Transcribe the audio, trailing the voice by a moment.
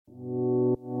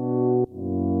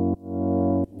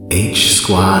H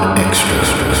Squad Extra.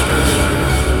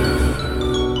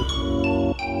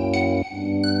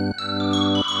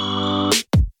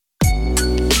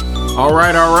 All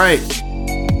right.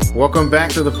 Welcome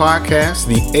back to the podcast,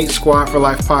 the H Squad for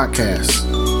Life podcast.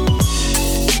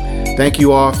 Thank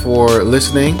you all for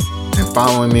listening and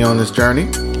following me on this journey.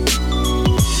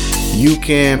 You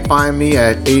can find me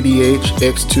at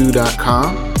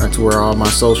adhx2.com. That's where all my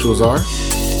socials are.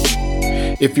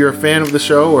 If you're a fan of the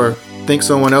show or think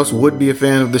someone else would be a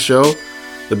fan of the show,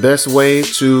 the best way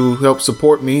to help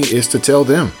support me is to tell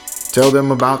them. Tell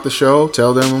them about the show.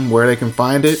 Tell them where they can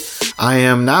find it. I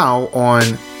am now on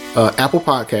Apple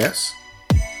Podcasts.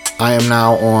 I am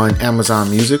now on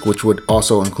Amazon Music, which would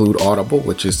also include Audible,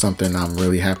 which is something I'm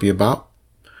really happy about.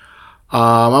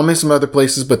 I'm in some other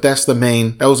places, but those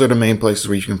are the main places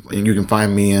where you can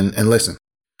find me and listen.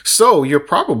 So you're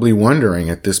probably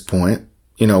wondering at this point,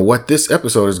 what this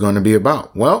episode is going to be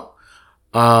about. Well,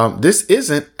 this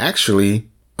isn't actually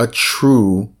a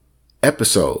true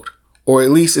episode, or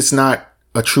at least it's not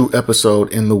a true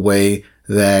episode in the way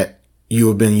that you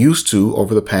have been used to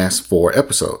over the past 4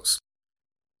 episodes.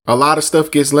 A lot of stuff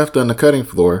gets left on the cutting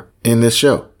floor in this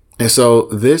show. And so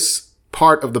this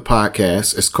part of the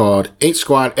podcast is called H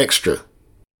Squad Extra.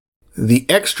 The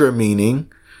extra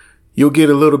meaning you'll get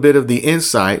a little bit of the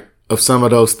insight of some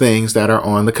of those things that are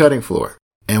on the cutting floor.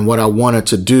 And what I wanted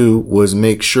to do was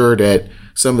make sure that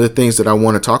some of the things that I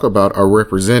want to talk about are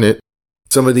represented.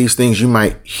 Some of these things you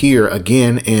might hear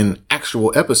again in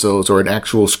actual episodes or in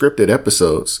actual scripted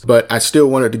episodes, but I still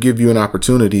wanted to give people the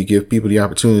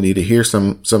opportunity to hear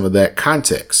some of that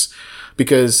context,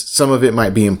 because some of it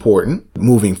might be important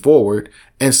moving forward.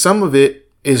 And some of it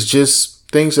is just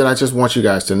things that I just want you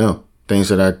guys to know, things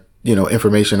that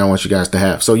information I want you guys to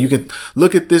have. So you can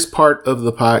look at this part of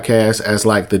the podcast as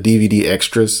like the DVD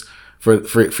extras.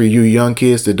 For you young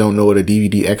kids that don't know what a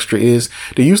DVD extra is,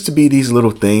 there used to be these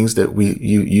little things that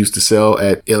you used to sell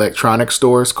at electronic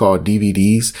stores called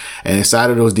DVDs. And inside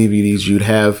of those DVDs, you'd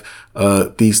have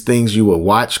these things you would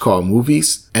watch called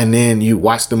movies. And then you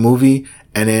watch the movie.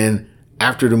 And then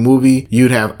after the movie, you'd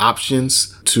have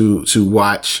options to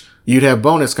watch. You'd have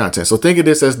bonus content. So think of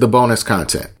this as the bonus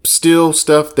content. Still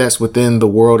stuff that's within the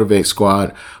world of H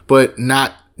Squad, but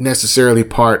not necessarily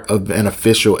part of an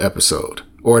official episode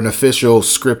or an official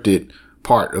scripted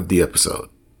part of the episode.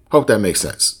 Hope that makes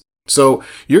sense. So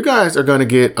you guys are going to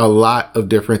get a lot of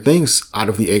different things out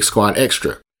of the H Squad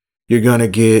Extra. You're going to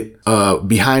get a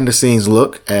behind the scenes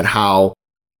look at how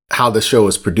the show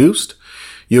is produced.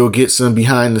 You'll get some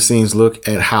behind the scenes look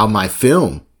at how my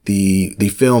film, the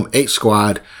film H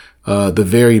Squad, the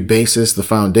very basis, the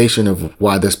foundation of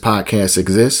why this podcast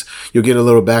exists. You'll get a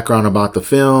little background about the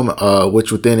film,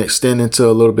 which would then extend into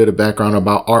a little bit of background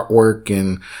about artwork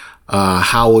and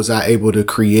how was I able to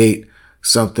create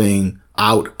something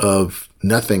out of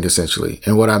nothing, essentially.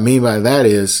 And what I mean by that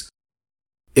is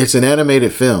it's an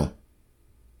animated film,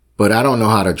 but I don't know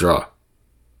how to draw.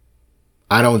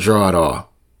 I don't draw at all.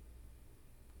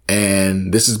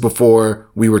 And this is before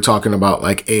we were talking about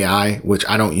like AI, which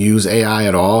I don't use AI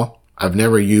at all. I've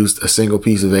never used a single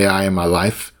piece of AI in my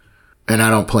life, and I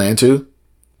don't plan to.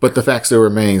 But the fact still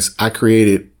remains, I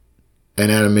created an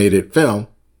animated film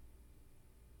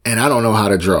and I don't know how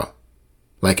to draw,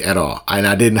 like at all. And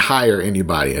I didn't hire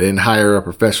anybody. I didn't hire a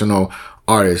professional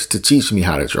artist to teach me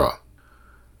how to draw.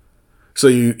 So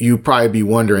you probably be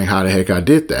wondering how the heck I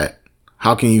did that.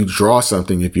 How can you draw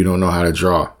something if you don't know how to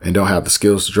draw and don't have the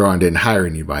skills to draw and didn't hire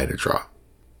anybody to draw?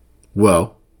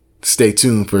 Well, stay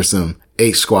tuned for some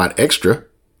H Squad Extra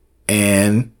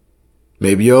and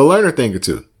maybe you'll learn a thing or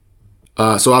two.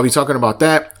 So I'll be talking about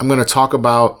that. I'm going to talk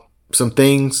about some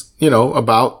things,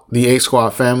 about the H Squad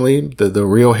family, the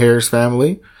Real Hairs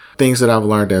family, things that I've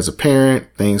learned as a parent,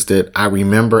 things that I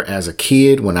remember as a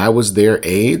kid when I was their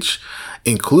age,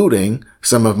 including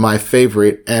some of my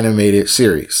favorite animated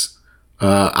series.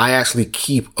 I actually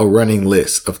keep a running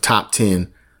list of top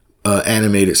 10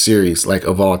 animated series like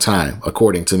of all time,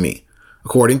 according to me.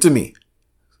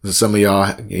 Some of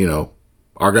y'all,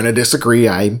 are going to disagree.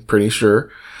 I'm pretty sure.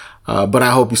 But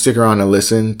I hope you stick around and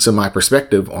listen to my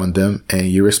perspective on them and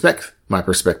you respect my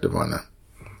perspective on them.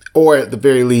 Or at the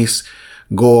very least,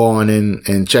 go on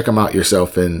and check them out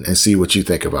yourself and see what you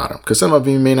think about them. Because some of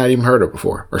you may not even heard of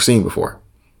before or seen before.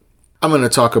 I'm going to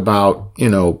talk about,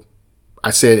 I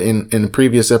said in the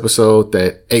previous episode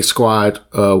that H Squad,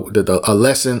 a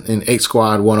lesson in H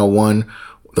Squad 101,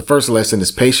 the first lesson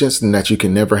is patience and that you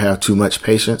can never have too much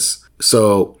patience.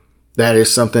 So that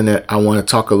is something that I want to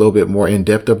talk a little bit more in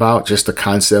depth about, just the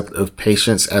concept of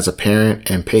patience as a parent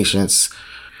and patience.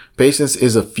 Patience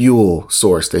is a fuel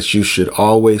source that you should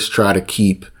always try to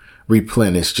keep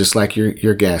replenished, just like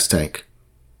your gas tank.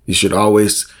 You should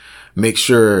always make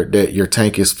sure that your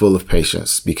tank is full of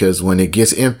patience, because when it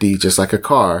gets empty, just like a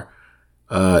car,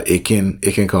 it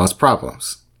can cause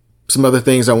problems. Some other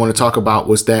things I want to talk about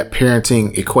was that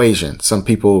parenting equation. Some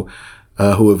people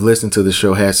who have listened to the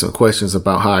show had some questions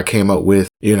about how I came up with,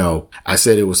 I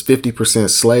said it was 50%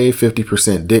 slave,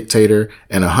 50% dictator,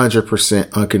 and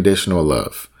 100% unconditional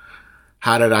love.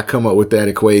 How did I come up with that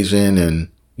equation and,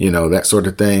 that sort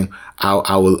of thing?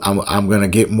 I'm going to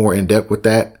get more in depth with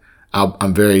that.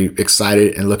 I'm very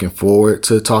excited and looking forward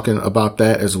to talking about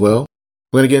that as well.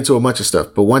 We're going to get into a bunch of stuff,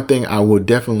 but one thing I will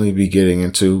definitely be getting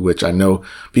into, which I know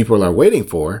people are waiting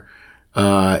for,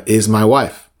 is my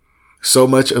wife. So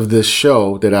much of this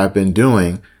show that I've been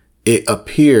doing, it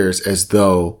appears as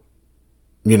though,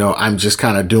 I'm just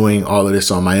kind of doing all of this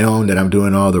on my own, that I'm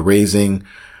doing all the raising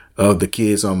of the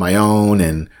kids on my own.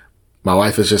 And my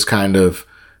wife is just kind of,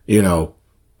 I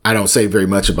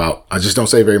just don't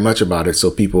say very much about it. So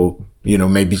people,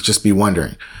 maybe just be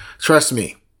wondering. Trust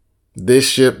me, this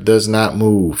ship does not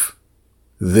move.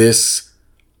 This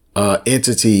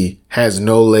entity has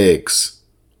no legs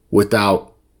without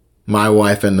my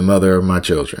wife and the mother of my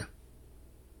children.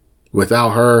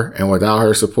 Without her and without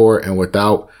her support and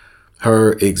without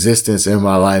her existence in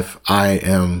my life, I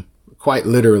am quite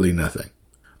literally nothing.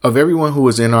 Of everyone who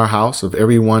is in our house, of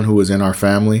everyone who is in our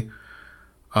family,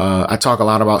 I talk a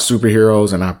lot about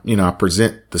superheroes, and I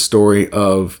present the story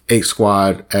of H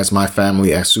Squad as my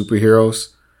family as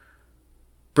superheroes.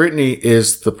 Brittany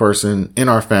is the person in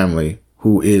our family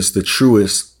who is the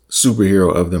truest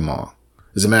superhero of them all.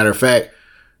 As a matter of fact,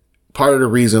 part of the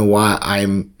reason why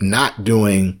I'm not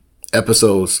doing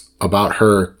episodes about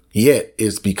her yet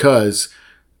is because,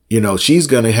 she's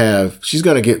going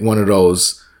to get one of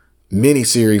those mini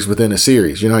series within a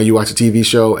series. You watch a TV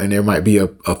show and there might be a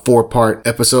 4-part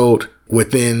episode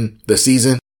within the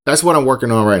season. That's what I'm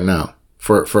working on right now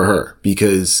for her,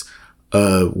 because,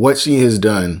 what she has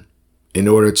done in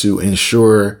order to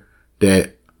ensure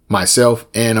that myself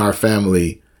and our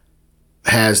family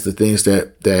has the things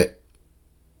that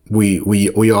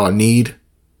we all need,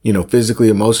 physically,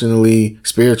 emotionally,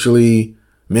 spiritually,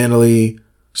 mentally.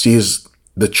 She is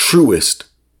the truest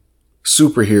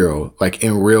superhero, like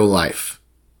in real life,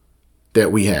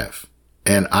 that we have.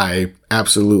 And I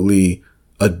absolutely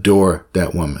adore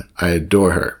that woman. I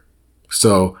adore her.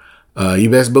 So, you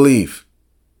best believe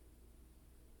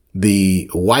the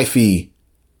wifey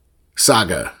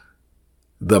saga,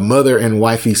 the mother and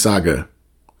wifey saga,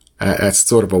 that's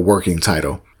sort of a working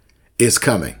title, is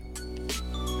coming.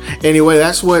 Anyway,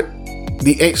 that's what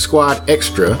the H Squad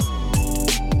Extra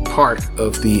part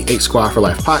of the H Squad for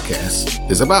Life podcast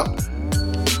is about.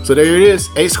 So there it is,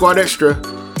 H Squad Extra,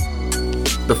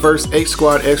 the first H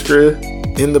Squad Extra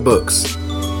in the books.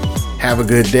 Have a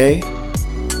good day.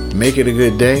 Make it a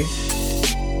good day.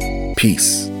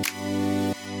 Peace.